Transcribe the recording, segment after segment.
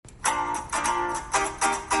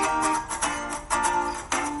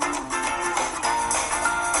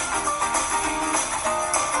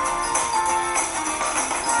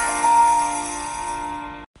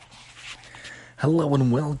Hello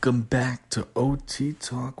and welcome back to OT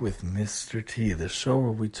Talk with Mr. T, the show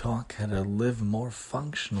where we talk how to live more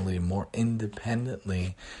functionally, more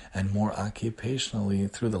independently, and more occupationally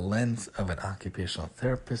through the lens of an occupational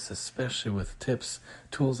therapist, especially with tips,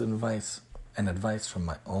 tools, and advice from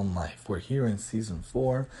my own life. We're here in Season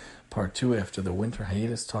 4, Part 2 after the winter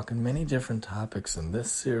hiatus, talking many different topics in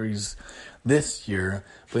this series this year,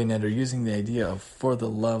 but they're using the idea of for the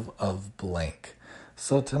love of blank.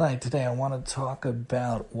 So today I want to talk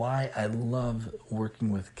about why I love working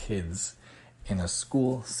with kids in a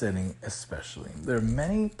school setting especially. There are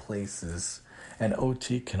many places an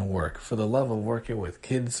OT can work. For the love of working with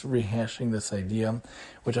kids, rehashing this idea,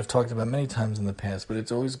 which I've talked about many times in the past, but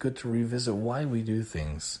it's always good to revisit why we do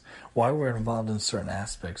things, why we're involved in certain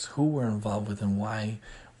aspects, who we're involved with, and why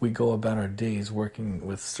we go about our days working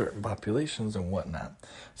with certain populations and whatnot.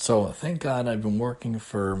 So thank God I've been working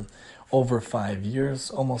for over 5 years,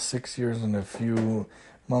 almost 6 years and a few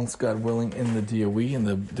months, God willing, in the DOE, in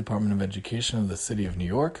the Department of Education of the City of New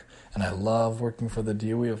York. And I love working for the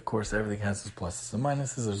DOE. Of course, everything has its pluses and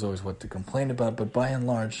minuses. There's always what to complain about. But by and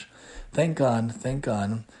large, thank God,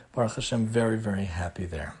 Baruch Hashem, very, very happy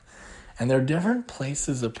there. And there are different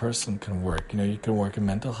places a person can work. You can work in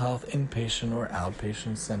mental health, inpatient or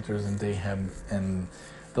outpatient centers and day and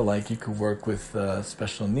the like. You could work with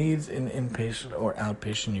special needs in inpatient or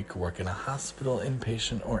outpatient. You could work in a hospital,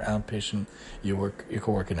 inpatient or outpatient. You could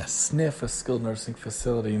work in a SNF, a skilled nursing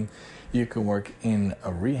facility. You could work in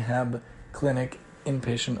a rehab clinic,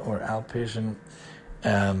 inpatient or outpatient.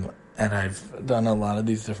 And I've done a lot of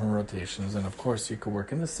these different rotations. And of course, you could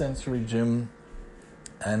work in the sensory gym,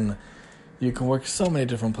 and you can work so many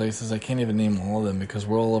different places. I can't even name all of them because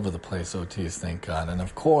we're all over the place, OTs, thank God. And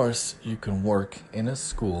of course, you can work in a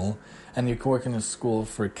school, and you can work in a school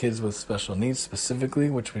for kids with special needs specifically,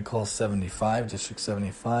 which we call 75, District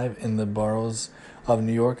 75, in the boroughs of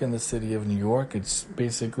New York and the city of New York. It's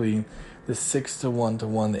basically the 6 to 1 to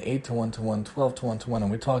 1, the 8 to 1 to 1, 12 to 1 to 1.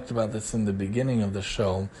 And we talked about this in the beginning of the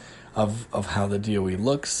show of how the DOE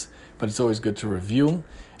looks, but it's always good to review.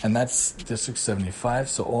 And that's District 75,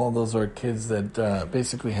 so all those are kids that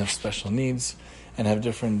basically have special needs and have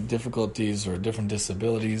different difficulties or different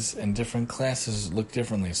disabilities, and different classes look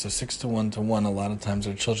differently. So 6 to 1 to 1 a lot of times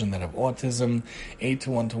are children that have autism, 8 to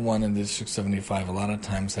 1 to 1 in District 75 a lot of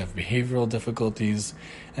times have behavioral difficulties,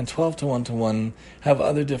 and 12 to 1 to 1 have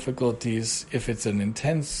other difficulties. If it's an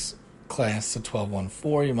intense class, a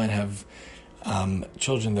 12-1-4, you might have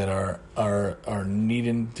children that are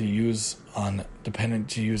needing to use dependent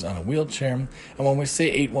to use on a wheelchair. And when we say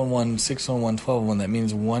 811, 611, 1211, that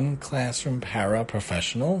means one classroom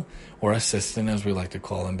paraprofessional or assistant, as we like to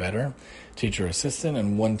call them better, teacher assistant,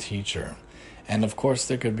 and one teacher. And of course,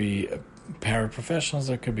 there could be paraprofessionals,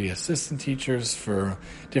 there could be assistant teachers for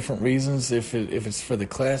different reasons. If it's for the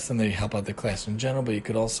class, then they help out the class in general, but you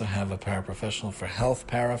could also have a paraprofessional for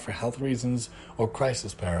health reasons, or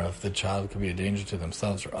crisis para if the child could be a danger to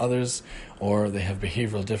themselves or others, or they have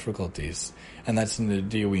behavioral difficulties. And that's in the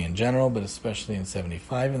DOE in general, but especially in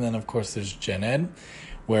 75. And then of course there's Gen Ed,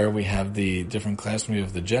 where we have the different classroom. We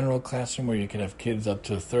have the general classroom where you can have kids up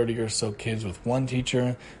to 30 or so kids with one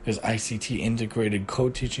teacher. There's ICT integrated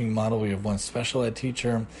co-teaching model. We have one special ed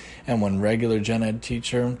teacher and one regular gen ed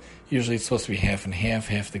teacher. Usually it's supposed to be half and half.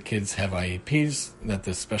 Half the kids have IEPs that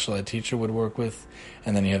the special ed teacher would work with.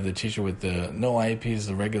 And then you have the teacher with the no IEPs,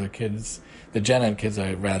 the regular kids, the gen ed kids,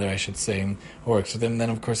 I should say, works with them. Then,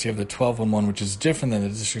 of course, you have the 1211, which is different than the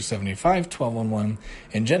District 75 1211.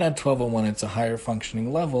 In gen ed 1211, it's a higher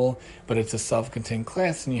functioning level, but it's a self-contained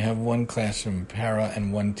class, and you have one classroom para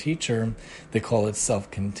and one teacher. They call it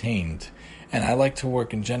self-contained. And I like to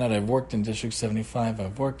work in Gen Ed. I've worked in District 75.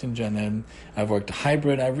 I've worked in Gen Ed. I've worked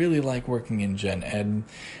hybrid. I really like working in Gen Ed.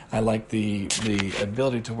 I like the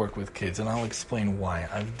ability to work with kids, and I'll explain why.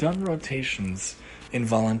 I've done rotations in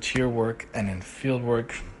volunteer work and in field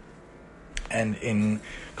work and in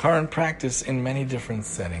current practice in many different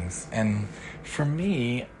settings. And for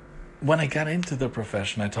me, when I got into the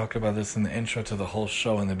profession, I talked about this in the intro to the whole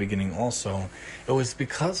show in the beginning also, it was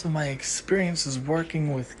because of my experiences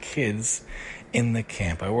working with kids in the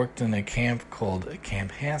camp. I worked in a camp called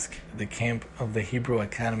Camp HASC, the camp of the Hebrew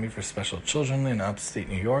Academy for Special Children in upstate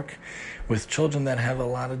New York, with children that have a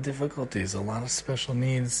lot of difficulties, a lot of special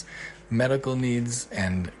needs, medical needs,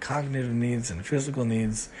 and cognitive needs, and physical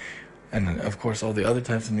needs, and of course all the other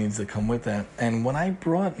types of needs that come with that. And when I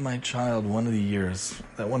brought my child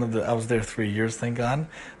I was there 3 years, thank God.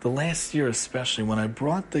 The last year especially, when I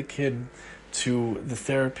brought the kid to the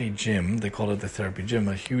therapy gym. They called it the therapy gym,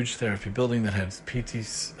 a huge therapy building that had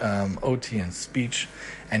PT, OT, and speech.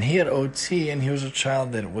 And he had OT, and he was a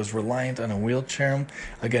child that was reliant on a wheelchair.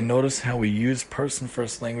 Again, notice how we use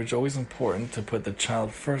person-first language. Always important to put the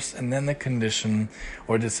child first and then the condition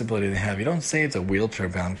or disability they have. You don't say it's a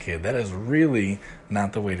wheelchair-bound kid. That is really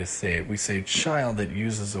not the way to say it. We say child that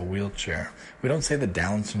uses a wheelchair. We don't say the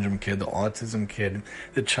Down syndrome kid, the autism kid,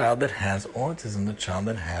 the child that has autism, the child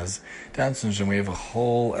that has Down syndrome. We have a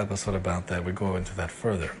whole episode about that. We go into that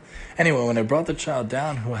further. Anyway, when I brought the child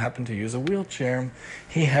down who happened to use a wheelchair,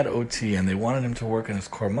 he had OT and they wanted him to work on his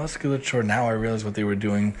core musculature. Now I realize what they were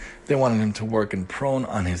doing. They wanted him to work in prone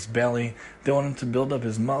on his belly. They wanted to build up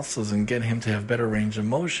his muscles and get him to have better range of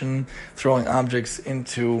motion, throwing objects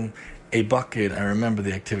into a bucket. I remember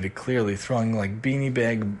the activity clearly, throwing like beanie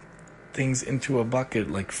bag things into a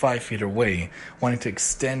bucket like 5 feet away, wanting to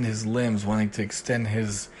extend his limbs, wanting to extend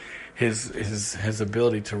his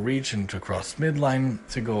ability to reach and to cross midline,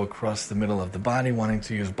 to go across the middle of the body, wanting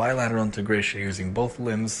to use bilateral integration using both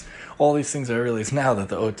limbs. All these things I realize now that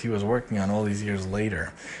the OT was working on all these years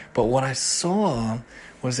later. But what I saw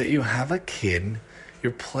was that you have a kid,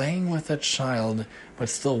 you're playing with a child, but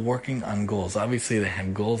still working on goals. Obviously, they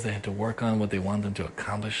had goals they had to work on, what they want them to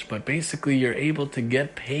accomplish. But basically, you're able to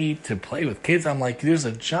get paid to play with kids. I'm like, there's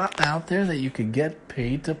a job out there that you could get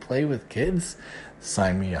paid to play with kids?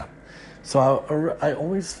 Sign me up. So I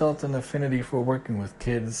always felt an affinity for working with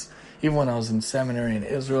kids. Even when I was in seminary in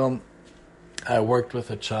Israel, I worked with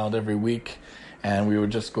a child every week. And we would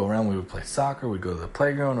just go around, we would play soccer, we'd go to the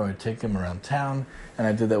playground, or I'd take them around town. And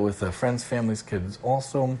I did that with friends, families, kids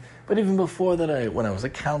also. But even before that, when I was a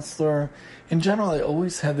counselor, in general, I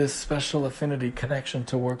always had this special affinity connection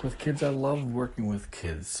to work with kids. I loved working with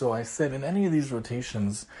kids. So I said, in any of these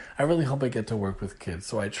rotations, I really hope I get to work with kids.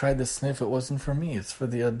 So I tried the SNF. It wasn't for me. It's for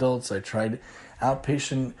the adults. I tried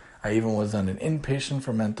outpatient. I even was on an inpatient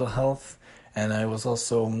for mental health. And I was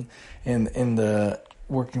also in the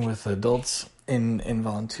working with adults in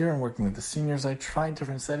volunteer and working with the seniors. I tried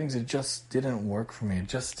different settings. It just didn't work for me. It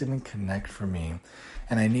just didn't connect for me.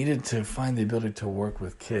 And I needed to find the ability to work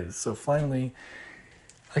with kids. So finally,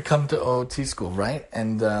 I come to OT school, right?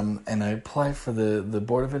 And I apply for the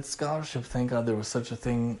Board of Ed scholarship. Thank God there was such a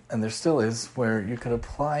thing, and there still is, where you could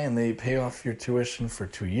apply and they pay off your tuition for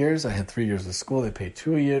 2 years. I had 3 years of school. They paid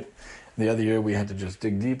 2 a year. The other year we had to just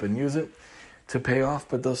dig deep and use it to pay off.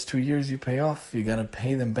 But those 2 years you pay off, you got to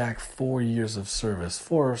pay them back 4 years of service,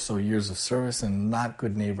 4 or so years of service in not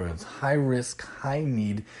good neighborhoods, high risk, high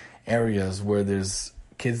need areas where there's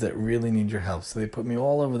kids that really need your help. So they put me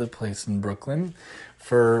all over the place in Brooklyn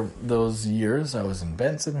for those years. I was in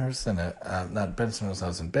Bensonhurst, and not Bensonhurst, I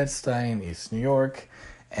was in Bed-Stuy, East New York,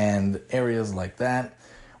 and areas like that,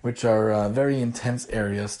 which are very intense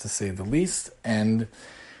areas to say the least. And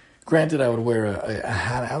granted, I would wear a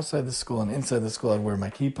hat outside the school, and inside the school I'd wear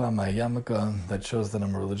my kippah, my yarmulke, that shows that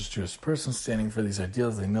I'm a religious Jewish person standing for these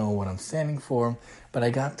ideals. They know what I'm standing for. But I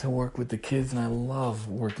got to work with the kids, and I love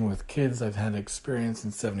working with kids. I've had experience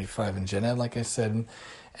in 75 in Gen Ed, like I said,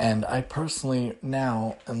 and I personally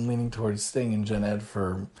now am leaning towards staying in Gen Ed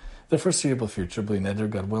for the foreseeable future, Bli Neder,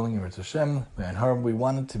 God willing, Yirat Hashem, and Harb. We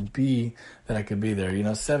wanted to be that I could be there.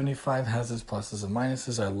 75 has its pluses and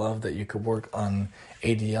minuses. I love that you could work on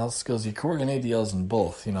ADL skills. You can work on ADLs in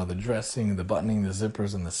both, the dressing, the buttoning, the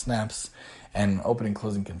zippers, and the snaps, and opening,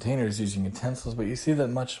 closing containers using utensils. But you see that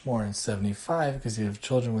much more in 75 because you have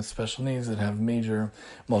children with special needs that have major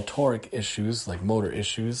motoric issues, like motor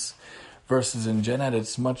issues, versus in Gen Ed,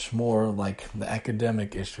 it's much more like the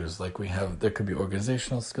academic issues. Like there could be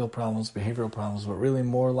organizational skill problems, behavioral problems, but really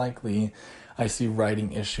more likely I see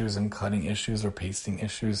writing issues and cutting issues or pasting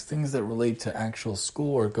issues, things that relate to actual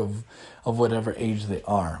schoolwork of whatever age they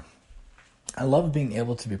are. I love being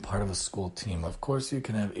able to be part of a school team. Of course, you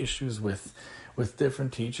can have issues with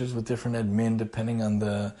different teachers, with different admin, depending on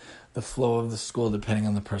the flow of the school, depending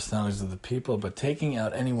on the personalities of the people. But taking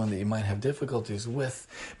out anyone that you might have difficulties with,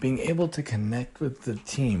 being able to connect with the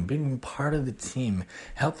team, being part of the team,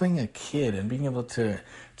 helping a kid, and being able to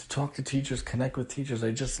talk to teachers, connect with teachers. I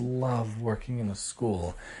just love working in a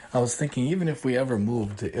school. I was thinking, even if we ever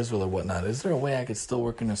moved to Israel or whatnot, is there a way I could still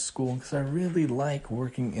work in a school? Because I really like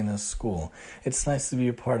working in a school. It's nice to be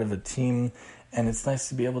a part of a team, and it's nice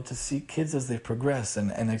to be able to see kids as they progress.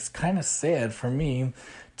 And it's kind of sad for me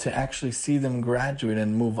to actually see them graduate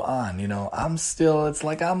and move on. It's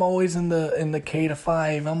like I'm always in the K to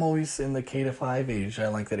 5. I'm always in the K to 5 age. I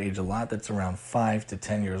like that age a lot. That's around 5 to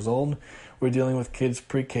 10 years old. We're dealing with kids.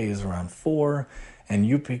 Pre-K is around 4, and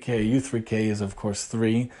UPK, U3K is of course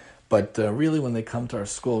 3. But really, when they come to our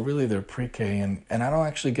school, really they're pre-K, and I don't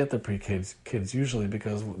actually get the pre-K kids usually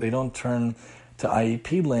because they don't turn to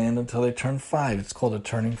IEP land until they turn 5. It's called a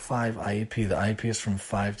Turning 5 IEP. The IEP is from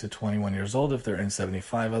 5 to 21 years old if they're in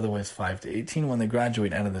 75, otherwise 5 to 18 when they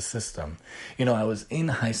graduate out of the system. You know, I was in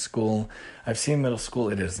high school. I've seen middle school.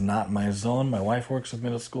 It is not my zone. My wife works with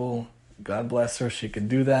middle school. God bless her. She can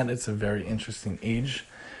do that. It's a very interesting age.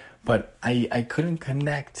 But I couldn't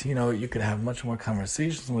connect. You know, you could have much more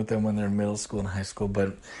conversations with them when they're in middle school and high school.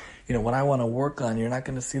 But, you know, what I want to work on, you're not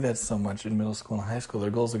going to see that so much in middle school and high school.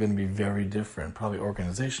 Their goals are going to be very different. Probably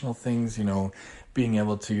organizational things, you know, being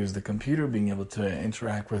able to use the computer, being able to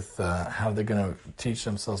interact with how they're going to teach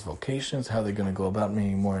themselves vocations, how they're going to go about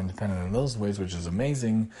being more independent in those ways, which is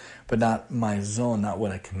amazing, but not my zone, not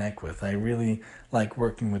what I connect with. I really like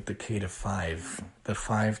working with the K to 5, the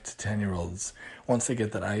 5 to 10-year-olds. Once they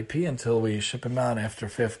get that IEP until we ship them out after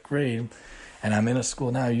 5th grade, and I'm in a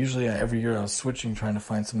school now. Usually every year I was switching, trying to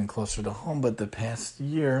find something closer to home. But the past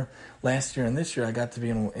year, last year and this year, I got to be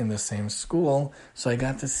in the same school. So I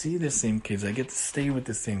got to see the same kids. I get to stay with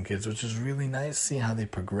the same kids, which is really nice, see how they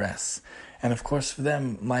progress. And of course for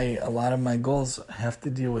them, a lot of my goals have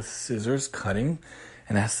to deal with scissors, cutting,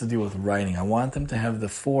 and it has to do with writing. I want them to have the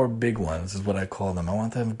 4 big ones, is what I call them. I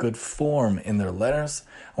want them to have good form in their letters.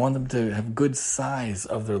 I want them to have good size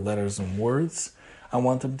of their letters and words. I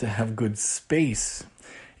want them to have good space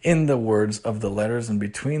in the words of the letters and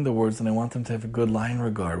between the words, and I want them to have a good line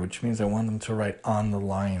regard, which means I want them to write on the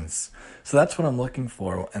lines. So that's what I'm looking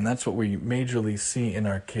for, and that's what we majorly see in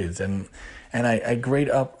our kids. And I grade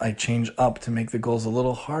up, I change up to make the goals a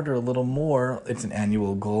little harder, a little more. It's an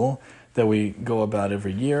annual goal that we go about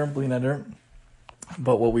every year, Blineder.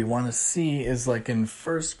 But what we want to see is like in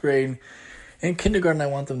 1st grade, in kindergarten, I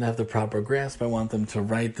want them to have the proper grasp. I want them to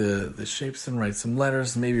write the shapes and write some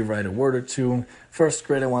letters, maybe write a word or two. 1st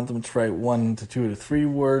grade, I want them to write 1 to 2 to 3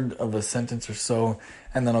 word of a sentence or so,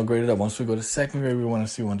 and then I'll grade it up. Once we go to 2nd grade, we want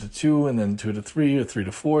to see 1 to 2, and then 2 to 3 or 3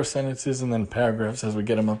 to 4 sentences, and then paragraphs as we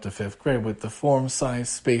get them up to 5th grade with the form, size,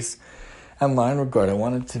 space, and line regard. I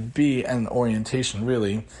want it to be an orientation,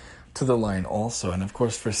 really, to the line also. And of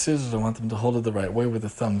course for scissors, I want them to hold it the right way with the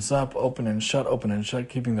thumbs up, open and shut,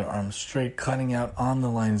 keeping their arms straight, cutting out on the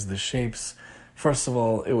lines the shapes. First of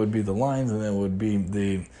all, it would be the lines, and then it would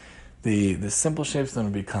be the simple shapes, then it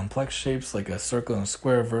would be complex shapes like a circle and a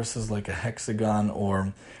square versus like a hexagon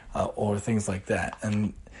or things like that.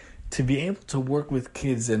 And to be able to work with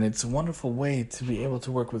kids, and it's a wonderful way to be able to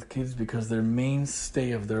work with kids because their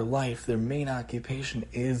mainstay of their life, their main occupation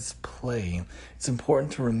is play. It's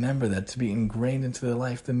important to remember that, to be ingrained into their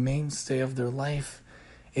life. The mainstay of their life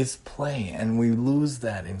is play, and we lose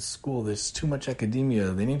that in school. There's too much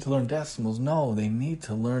academia. They need to learn decimals. No, they need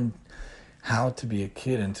to learn how to be a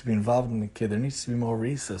kid and to be involved in the kid. There needs to be more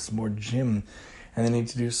recess, more gym, and they need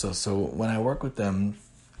to do so. So when I work with them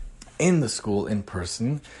in the school, in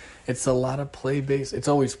person, it's a lot of play-based. It's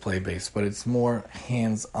always play-based, but it's more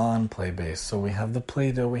hands-on play-based. So we have the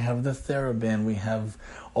Play-Doh, we have the TheraBand, we have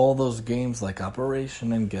all those games like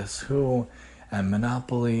Operation and Guess Who and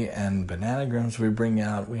Monopoly and Bananagrams we bring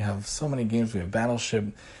out. We have so many games. We have Battleship.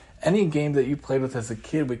 Any game that you played with as a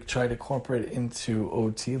kid, we try to incorporate into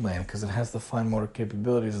OT land because it has the fine motor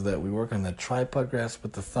capabilities that we work on the tripod grasp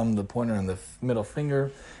with the thumb, the pointer, and the middle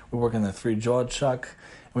finger. We work on the 3-jawed chuck.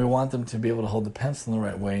 We want them to be able to hold the pencil in the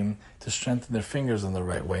right way, to strengthen their fingers in the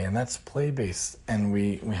right way, and that's play-based. And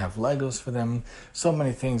we have Legos for them, so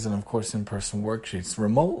many things, and of course in-person worksheets.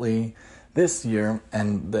 Remotely, this year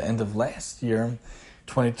and the end of last year,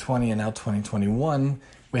 2020 and now 2021,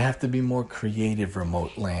 we have to be more creative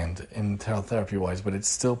remote land in therapy-wise, but it's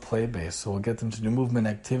still play-based. So we'll get them to do movement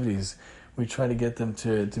activities. We try to get them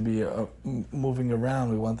to be moving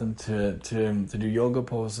around. We want them to do yoga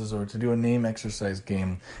poses or to do a name exercise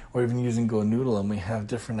game or even using Go Noodle. And we have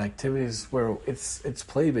different activities where it's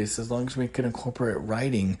play-based. As long as we can incorporate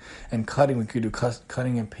writing and cutting, we could do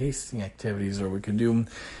cutting and pasting activities, or we could do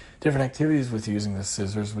different activities with using the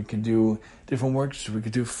scissors. We could do different worksheets. We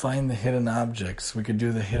could do find the hidden objects. We could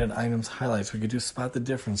do the hidden items highlights. We could do spot the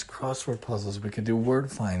difference, crossword puzzles. We could do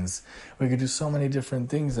word finds. We could do so many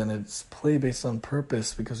different things, and it's play based on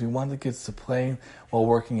purpose because we want the kids to play while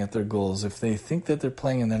working at their goals. If they think that they're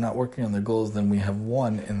playing and they're not working on their goals, then we have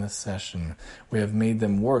won in this session. We have made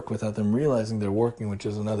them work without them realizing they're working, which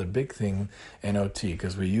is another big thing in OT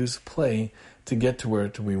because we use play to get to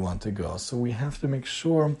where we want to go. So we have to make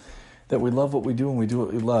sure that we love what we do and we do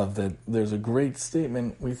what we love. That there's a great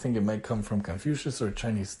statement, we think it might come from Confucius or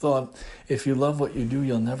Chinese thought: if you love what you do,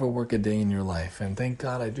 you'll never work a day in your life. And thank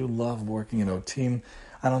God I do love working in OT.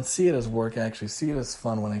 I don't see it as work. I actually see it as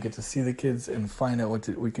fun when I get to see the kids and find out what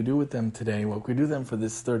we could do with them today, what we could do them for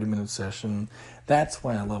this 30-minute session. That's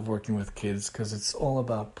why I love working with kids, because it's all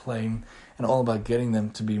about playing and all about getting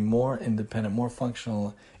them to be more independent, more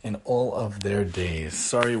functional in all of their days.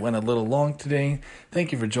 Sorry it went a little long today.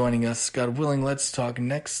 Thank you for joining us. God willing, let's talk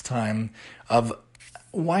next time of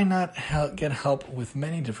why not get help with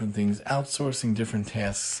many different things, outsourcing different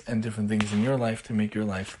tasks and different things in your life to make your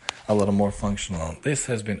life a little more functional. This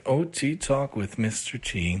has been OT Talk with Mr.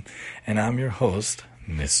 T, and I'm your host,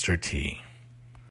 Mr. T.